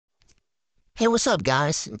Hey, what's up,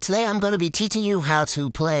 guys? Today I'm going to be teaching you how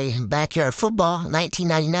to play Backyard Football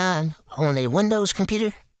 1999 on a Windows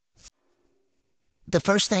computer. The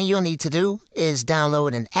first thing you'll need to do is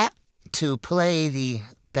download an app to play the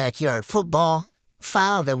Backyard Football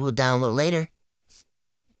file that we'll download later.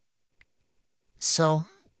 So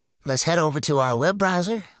let's head over to our web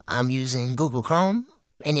browser. I'm using Google Chrome.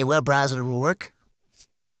 Any web browser will work.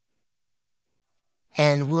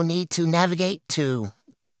 And we'll need to navigate to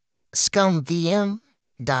ScummVM.org.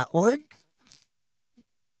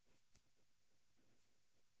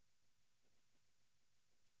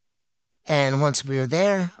 And once we're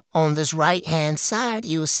there, on this right-hand side,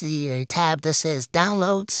 you'll see a tab that says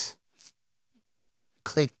Downloads.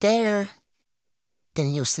 Click there.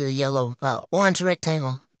 Then you'll see a yellow orange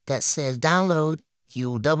rectangle that says Download.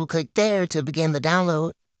 You'll double-click there to begin the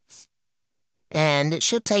download. And it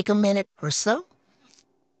should take a minute or so.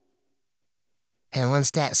 And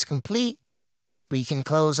once that's complete, we can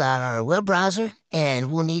close out our web browser,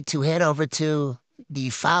 and we'll need to head over to the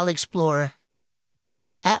File Explorer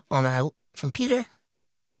app on our computer.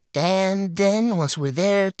 And then once we're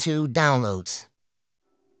there, to Downloads,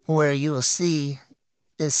 where you'll see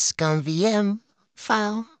this ScummVM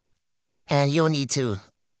file, and you'll need to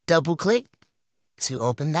double-click to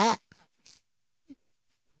open that.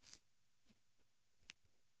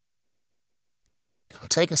 It'll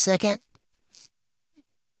take a second.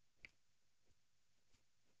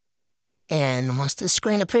 And once the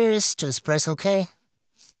screen appears, just press OK.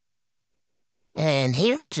 And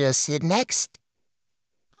here, just hit Next.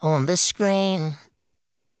 On this screen,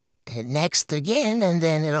 hit Next again, and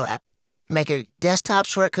then it'll make a desktop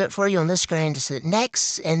shortcut for you on this screen. Just hit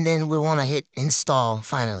Next, and then we want to hit Install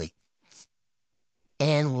finally.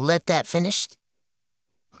 And we'll let that finish.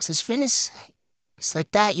 Once it's finished, just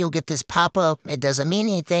like that, you'll get this pop-up. It doesn't mean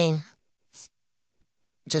anything.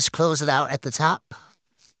 Just close it out at the top.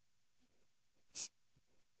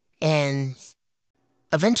 And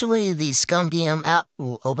eventually, the ScummVM app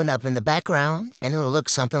will open up in the background, and it'll look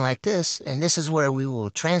something like this. And this is where we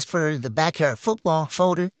will transfer the Backyard Football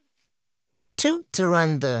folder to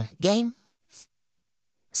run the game.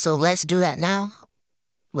 So let's do that now.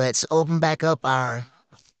 Let's open back up our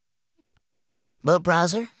web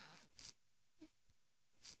browser.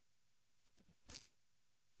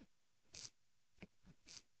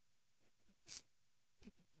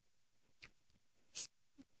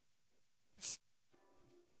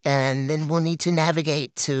 And then we'll need to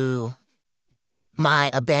navigate to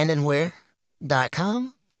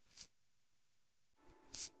myabandonware.com.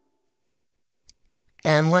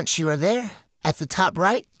 And once you are there, at the top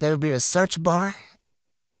right, there will be a search bar.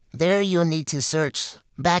 There you'll need to search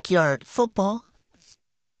Backyard Football.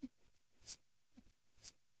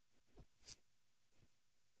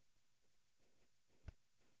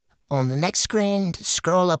 On the next screen,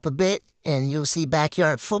 scroll up a bit, and you'll see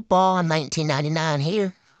Backyard Football 1999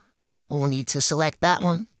 here. We'll need to select that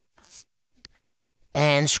one.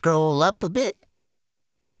 And scroll up a bit,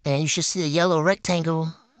 and you should see a yellow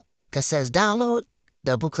rectangle that says Download.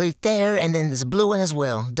 Double-click there, and then there's a blue one as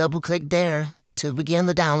well. Double-click there to begin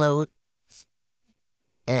the download.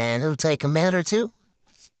 And it'll take a minute or two.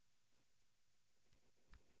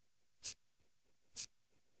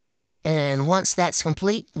 And once that's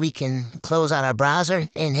complete, we can close out our browser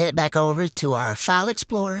and head back over to our File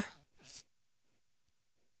Explorer.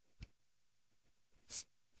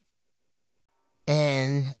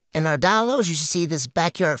 And in our downloads, you should see this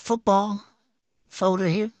Backyard Football folder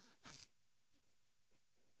here.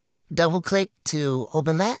 Double-click to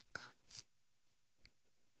open that.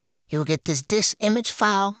 You'll get this disk image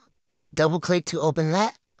file. Double-click to open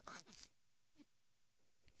that.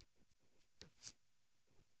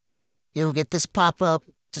 You'll get this pop-up.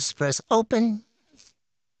 Just press Open.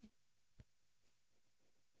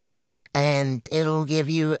 And it'll give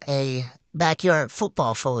you a Backyard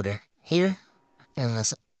Football folder here. And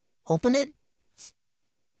let's open it.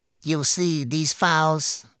 You'll see these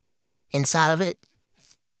files inside of it.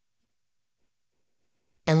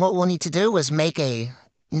 And what we'll need to do is make a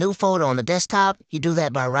new folder on the desktop. You do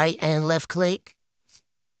that by right and left click.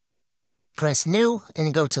 Press New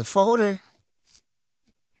and go to Folder.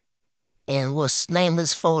 And we'll name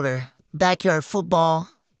this folder Backyard Football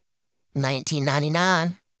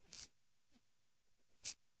 1999.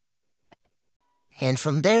 And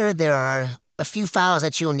from there, there are a few files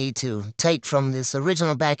that you'll need to take from this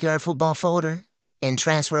original Backyard Football folder and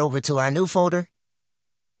transfer over to our new folder.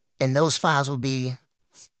 And those files will be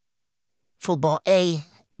Football A,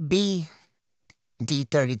 B,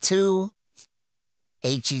 D32,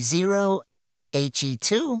 HE0,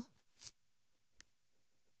 HE2,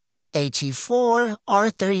 HE4,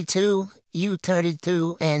 R32,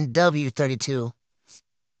 U32 and W32.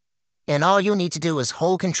 And all you need to do is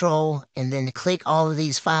hold control and then click all of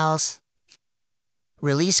these files,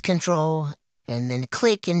 release control, and then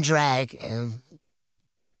click and drag and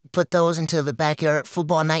put those into the Backyard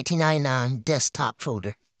Football 1999 desktop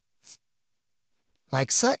folder.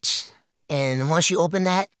 Like such. And once you open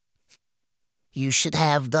that, you should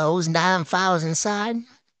have those 9 files inside.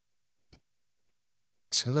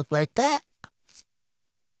 So look like that.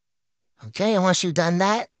 Okay, and once you've done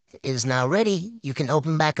that, it is now ready. You can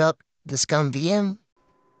open back up the ScummVM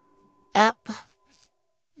app.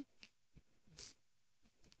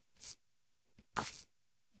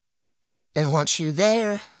 And once you're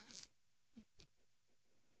there,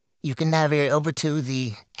 you can navigate over to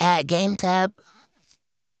the Add Game tab.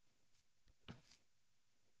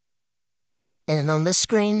 And on this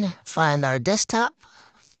screen, find our desktop,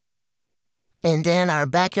 and then our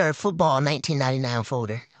Backyard Football 1999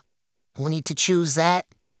 folder. We need to choose that.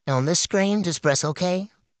 And on this screen, just press OK.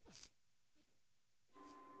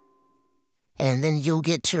 And then you'll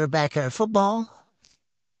get to your Backyard Football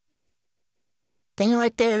thing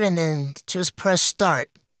right there, and then just press Start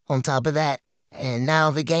on top of that. And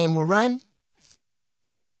now the game will run.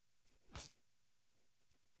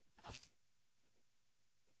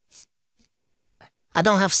 I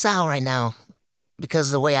don't have sound right now because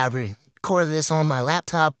of the way I recorded this on my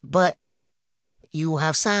laptop, but you will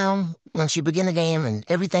have sound once you begin the game and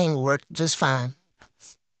everything will work just fine.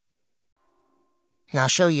 And I'll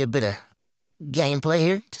show you a bit of gameplay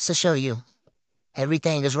here just to show you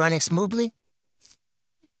everything is running smoothly.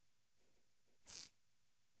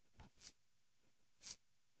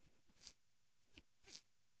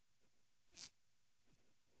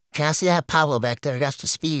 Can I see that Pablo back there? That's the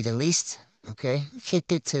speed at least. Okay.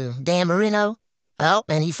 Kicked it to Dan Marino. Oh,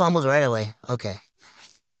 and he fumbles right away. Okay.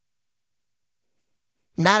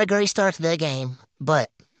 Not a great start to the game, but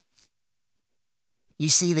you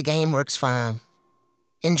see the game works fine.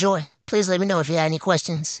 Enjoy. Please let me know if you have any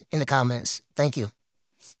questions in the comments. Thank you.